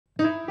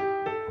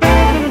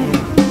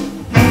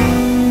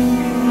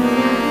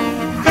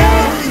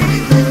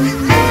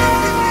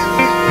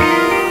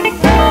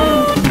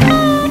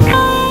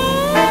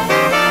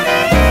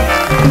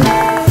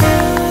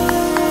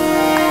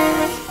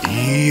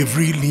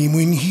name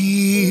in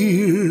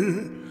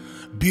here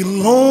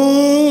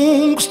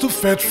belongs to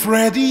Fat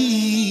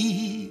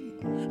Freddy,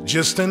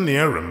 just an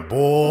errand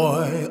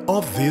boy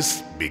of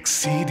this big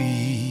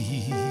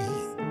city.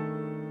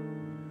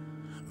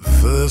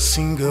 The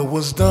singer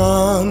was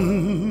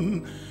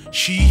done,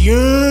 she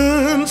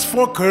yearns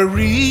for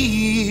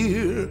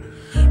career.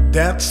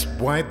 That's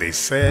why they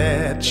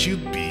said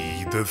she'd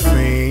be the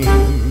thing.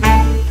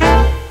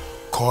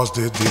 Cause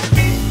the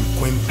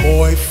delinquent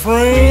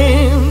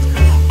boyfriend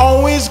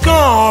always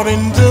got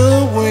in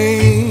the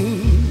way.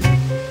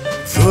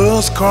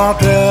 The scar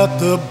that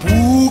the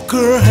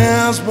booker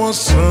has was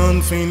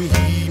something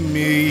he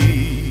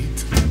made.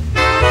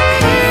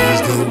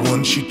 He's the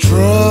one she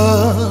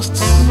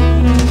trusts.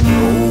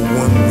 No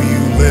one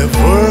will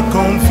ever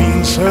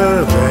convince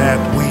her that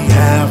we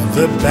have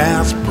the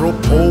best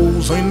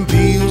proposal in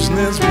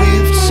business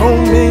with so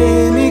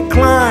many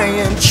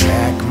clients.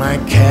 Check my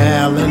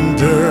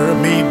calendar,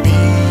 maybe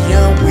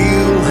I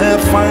will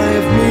have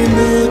 5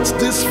 minutes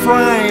this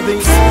Friday.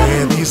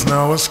 Freddy's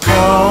now a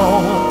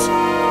scout,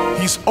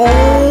 he's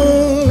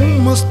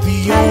almost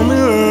the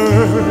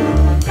owner.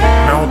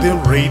 Now the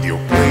radio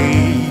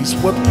plays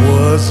what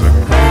was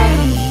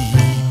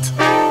agreed.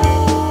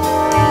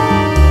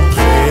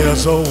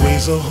 There's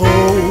always a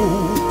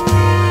hope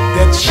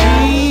that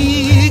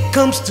she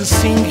comes to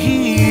sing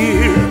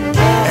here.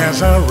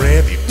 As I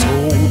already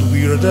told,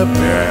 we're the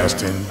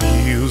best in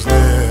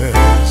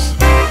business.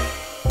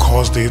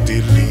 Cause the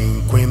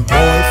delinquent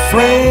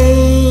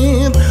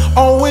boyfriend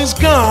always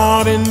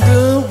got in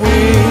the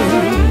way.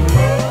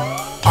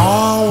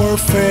 Our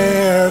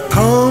fair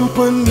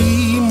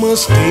company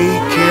must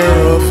take care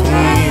of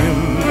him.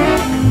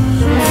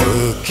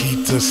 The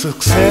key to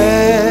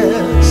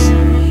success,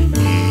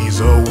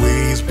 he's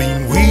always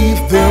been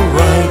with the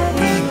right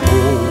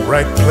people.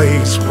 Right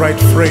place, right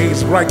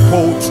phrase, right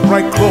quotes,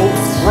 right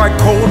clothes, right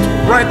coat,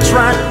 right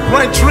track,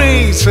 right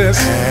traces.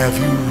 Have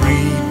you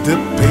read the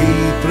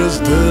papers?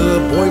 The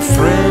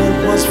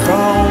boyfriend was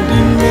found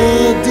in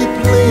a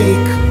deep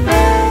lake.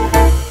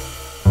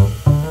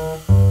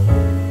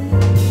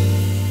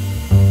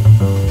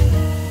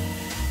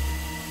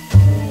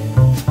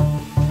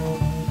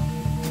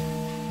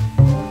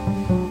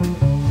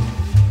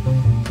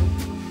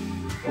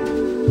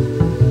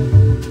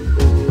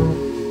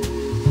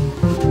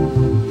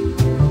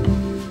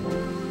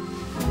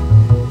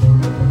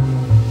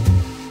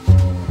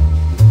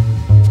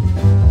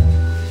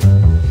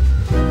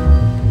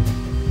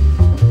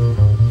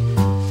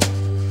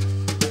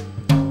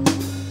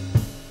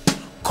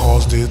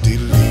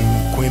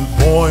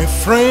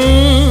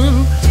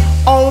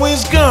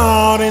 Always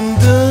got in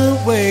the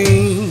way.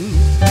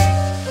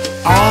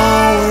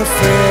 Our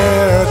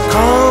fair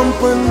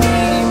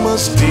company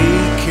must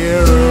take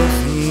care of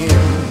him.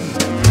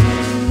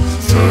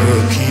 The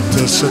key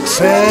to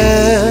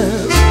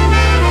success,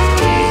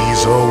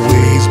 he's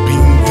always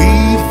been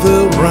with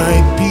the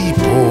right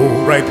people.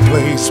 Right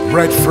place,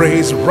 right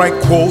phrase, right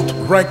quote,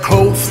 right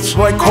clothes,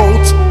 right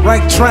coats,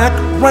 right track,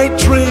 right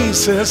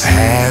traces.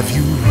 Have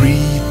you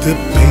read the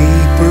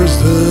papers?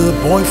 The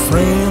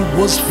boyfriend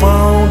was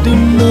found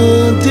in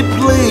a deep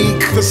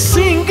lake. The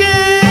singer,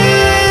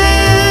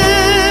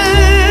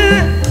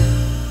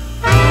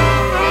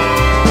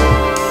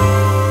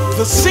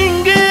 the singer.